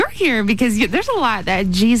here because there's a lot that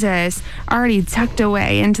Jesus already tucked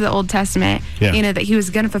away into the Old Testament, that he was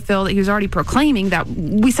going to fulfill, that he was already proclaiming, that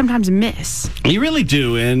we sometimes miss. You really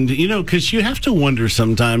do. And, because you have to wonder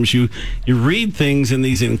sometimes. You read things in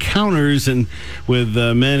these encounters and with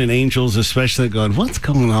men and angels, especially, going, what's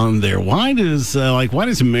going on there? Why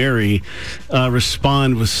does Mary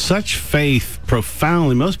respond with such faith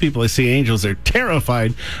profoundly? Most people I see angels, they're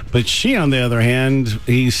terrified, but she, on the other hand,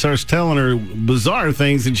 he starts telling her bizarre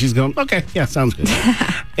things and she's going, okay, yeah, sounds good.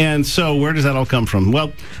 And so where does that all come from?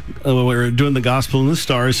 Well, we're doing the Gospel in the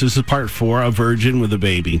Stars. This is part 4, a virgin with a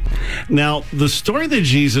baby. Now, the story that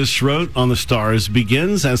Jesus wrote on the stars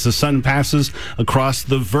begins as the sun passes across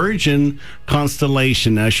the Virgin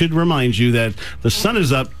constellation. Now, I should remind you that the sun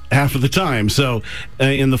is up half of the time. So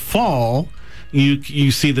in the fall,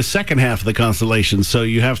 you see the second half of the constellation, so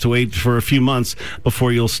you have to wait for a few months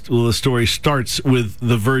before the story starts with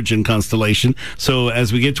the Virgin constellation. So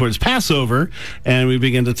as we get towards Passover and we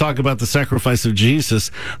begin to talk about the sacrifice of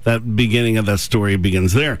Jesus, that beginning of that story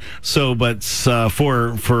begins there. So, but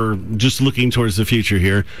for just looking towards the future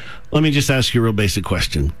here, let me just ask you a real basic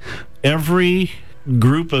question. Every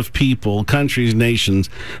group of people, countries, nations,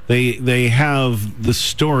 they have the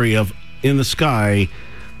story of, in the sky,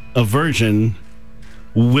 a virgin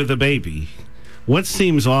with a baby. What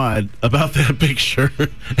seems odd about that picture?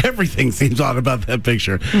 Everything seems odd about that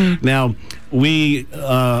picture. Now, we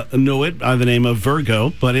know it by the name of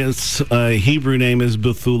Virgo, but its Hebrew name is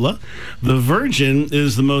Bethula. The Virgin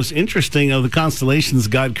is the most interesting of the constellations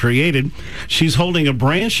God created. She's holding a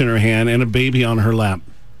branch in her hand and a baby on her lap.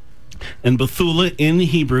 And Bethula in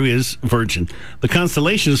Hebrew is virgin. The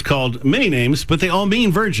constellation is called many names, but they all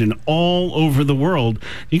mean virgin all over the world.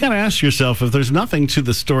 You got to ask yourself, if there's nothing to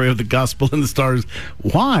the story of the Gospel in the Stars,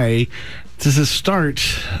 why does it start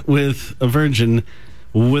with a virgin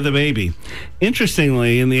with a baby?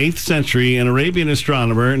 Interestingly, in the 8th century, an Arabian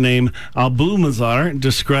astronomer named Abu-Mazar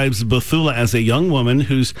describes Bethula as a young woman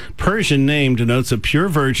whose Persian name denotes a pure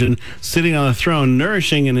virgin sitting on a throne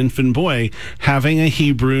nourishing an infant boy having a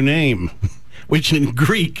Hebrew name, which in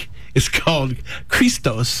Greek is called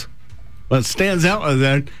Christos. What stands out of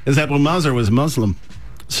that is that Abu-Mazar was Muslim.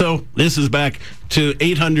 So this is back to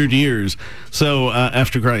 800 years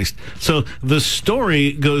after Christ. So the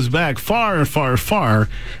story goes back far, far, far,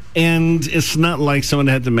 and it's not like someone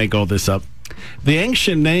had to make all this up. The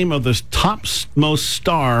ancient name of the topmost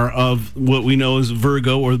star of what we know as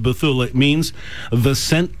Virgo or Bethula means the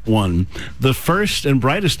sent one. The first and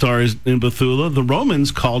brightest star is in Bethula. The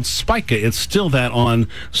Romans called Spica. It's still that on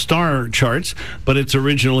star charts, but its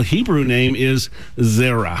original Hebrew name is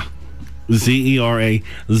Zerah. Z-E-R-A,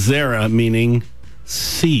 Zerah, meaning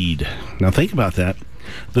seed. Now think about that.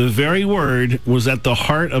 The very word was at the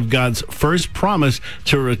heart of God's first promise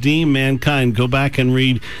to redeem mankind. Go back and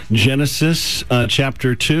read Genesis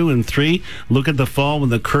chapter 2 and 3. Look at the fall when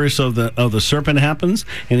the curse of the serpent happens.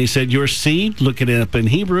 And he said, your seed, look it up in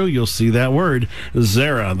Hebrew, you'll see that word,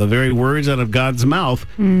 Zerah. The very words out of God's mouth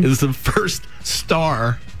is the first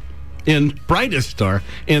brightest star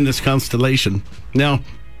in this constellation. Now,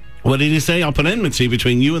 what did he say? I'll put enmity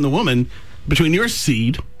between you and the woman, between your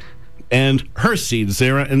seed and her seed,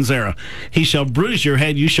 Zerah and Zerah. He shall bruise your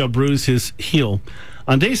head, you shall bruise his heel.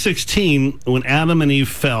 On day 16, when Adam and Eve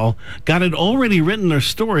fell, God had already written their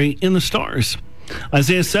story in the stars.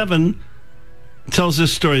 Isaiah 7 tells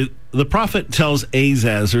this story. The prophet tells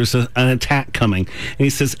Ahaz there's an attack coming. And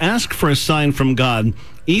he says, ask for a sign from God,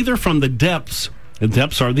 either from the depths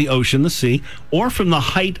are the ocean, the sea, or from the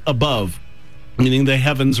height above, meaning the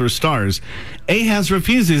heavens or stars. Ahaz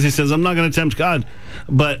refuses. He says, I'm not going to tempt God.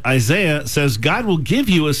 But Isaiah says, God will give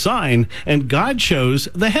you a sign, and God chose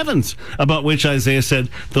the heavens, about which Isaiah said,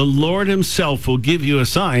 the Lord himself will give you a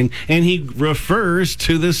sign. And he refers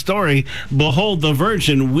to this story, behold, the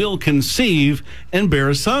virgin will conceive and bear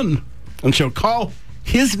a son, and shall call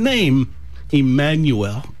his name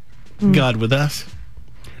Emmanuel, God with us.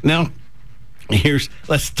 Now,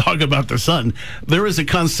 let's talk about the sun. There is a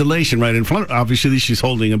constellation right in front. Obviously, she's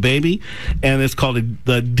holding a baby, and it's called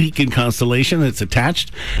the Deacon constellation. It's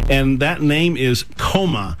attached, and that name is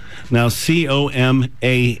Comah. Now,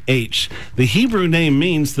 C-O-M-A-H. The Hebrew name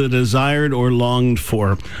means the desired or longed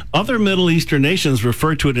for. Other Middle Eastern nations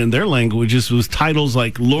refer to it in their languages with titles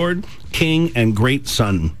like Lord, King, and Great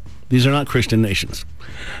Son. These are not Christian nations.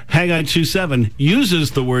 Haggai 2:7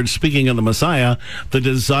 uses the word, speaking of the Messiah, the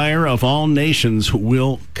desire of all nations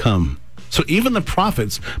will come. So even the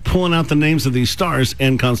prophets pulling out the names of these stars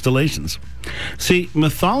and constellations. See,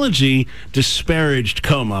 mythology disparaged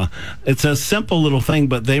coma. It's a simple little thing,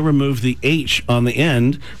 but they removed the H on the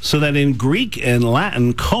end so that in Greek and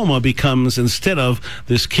Latin, coma becomes, instead of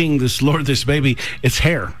this king, this lord, this baby, it's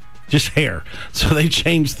hair. Just hair. So they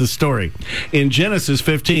changed the story. In Genesis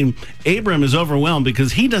 15, Abram is overwhelmed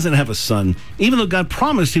because he doesn't have a son, even though God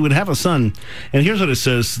promised he would have a son. And here's what it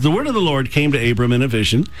says. The word of the Lord came to Abram in a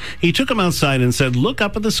vision. He took him outside and said, look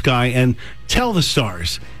up at the sky and tell the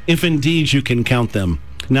stars, if indeed you can count them.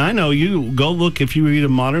 Now, I know you go look, if you read a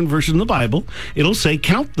modern version of the Bible, it'll say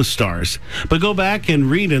count the stars. But go back and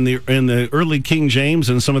read in the early King James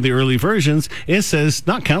and some of the early versions, it says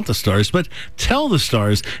not count the stars, but tell the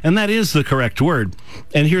stars. And that is the correct word.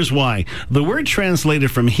 And here's why. The word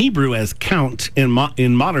translated from Hebrew as count in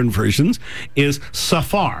modern versions is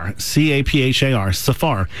safar, C-A-P-H-A-R,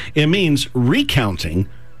 safar. It means recounting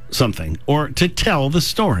something or to tell the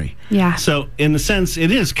story. Yeah. So in a sense,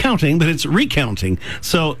 it is counting, but it's recounting.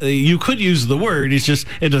 So you could use the word. It's just,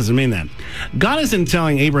 it doesn't mean that. God isn't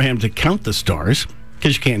telling Abraham to count the stars,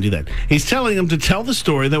 because you can't do that. He's telling him to tell the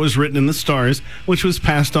story that was written in the stars, which was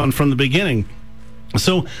passed on from the beginning.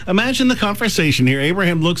 So imagine the conversation here.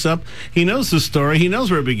 Abraham looks up. He knows the story. He knows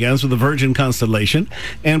where it begins with the Virgin constellation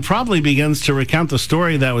and probably begins to recount the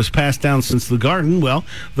story that was passed down since the garden. Well,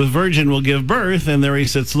 the Virgin will give birth, and there he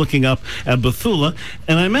sits looking up at Bethulah.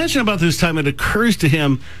 And I imagine about this time it occurs to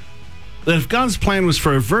him that if God's plan was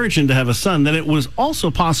for a virgin to have a son, then it was also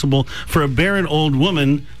possible for a barren old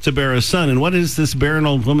woman to bear a son. And what is this barren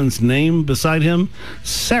old woman's name beside him?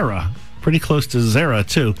 Sarah. Pretty close to Zerah,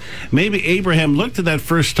 too. Maybe Abraham looked at that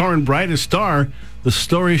first star and brightest star. The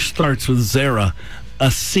story starts with Zerah,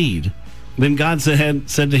 a seed. Then God said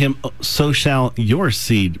to him, so shall your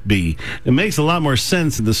seed be. It makes a lot more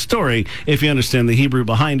sense in the story if you understand the Hebrew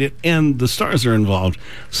behind it and the stars are involved.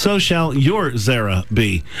 So shall your Zerah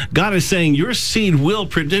be. God is saying your seed will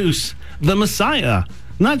produce the Messiah.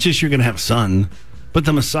 Not just you're going to have a son, but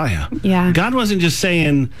the Messiah. Yeah. God wasn't just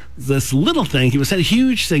saying this little thing. He was saying a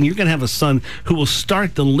huge thing. You're going to have a son who will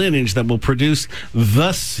start the lineage that will produce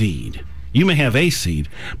the seed. You may have a seed,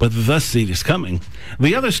 but the seed is coming.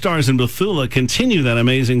 The other stars in Bethulah continue that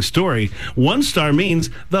amazing story. One star means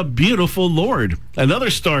the beautiful Lord. Another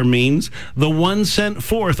star means the one sent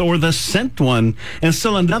forth, or the sent one. And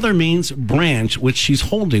still another means branch, which she's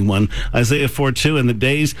holding one. Isaiah 4:2, in the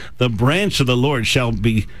days the branch of the Lord shall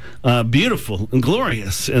be beautiful and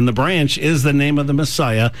glorious. And the branch is the name of the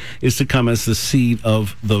Messiah, is to come as the seed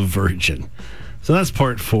of the Virgin. So that's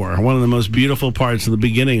part 4, one of the most beautiful parts of the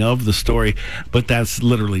beginning of the story, but that's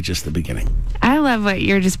literally just the beginning. I love what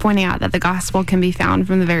you're just pointing out, that the gospel can be found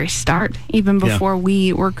from the very start, even before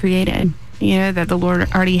we were created. You know, that the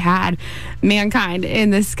Lord already had mankind in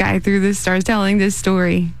the sky through the stars. Telling this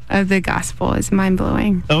story of the gospel is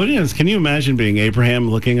mind-blowing. Oh, it is. Can you imagine being Abraham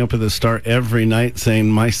looking up at the star every night saying,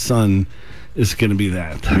 my son is going to be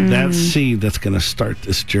that seed that's going to start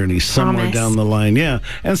this journey somewhere down the line. Yeah.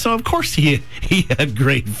 And so, of course, he had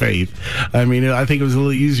great faith. I mean, I think it was a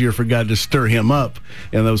little easier for God to stir him up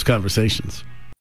in those conversations.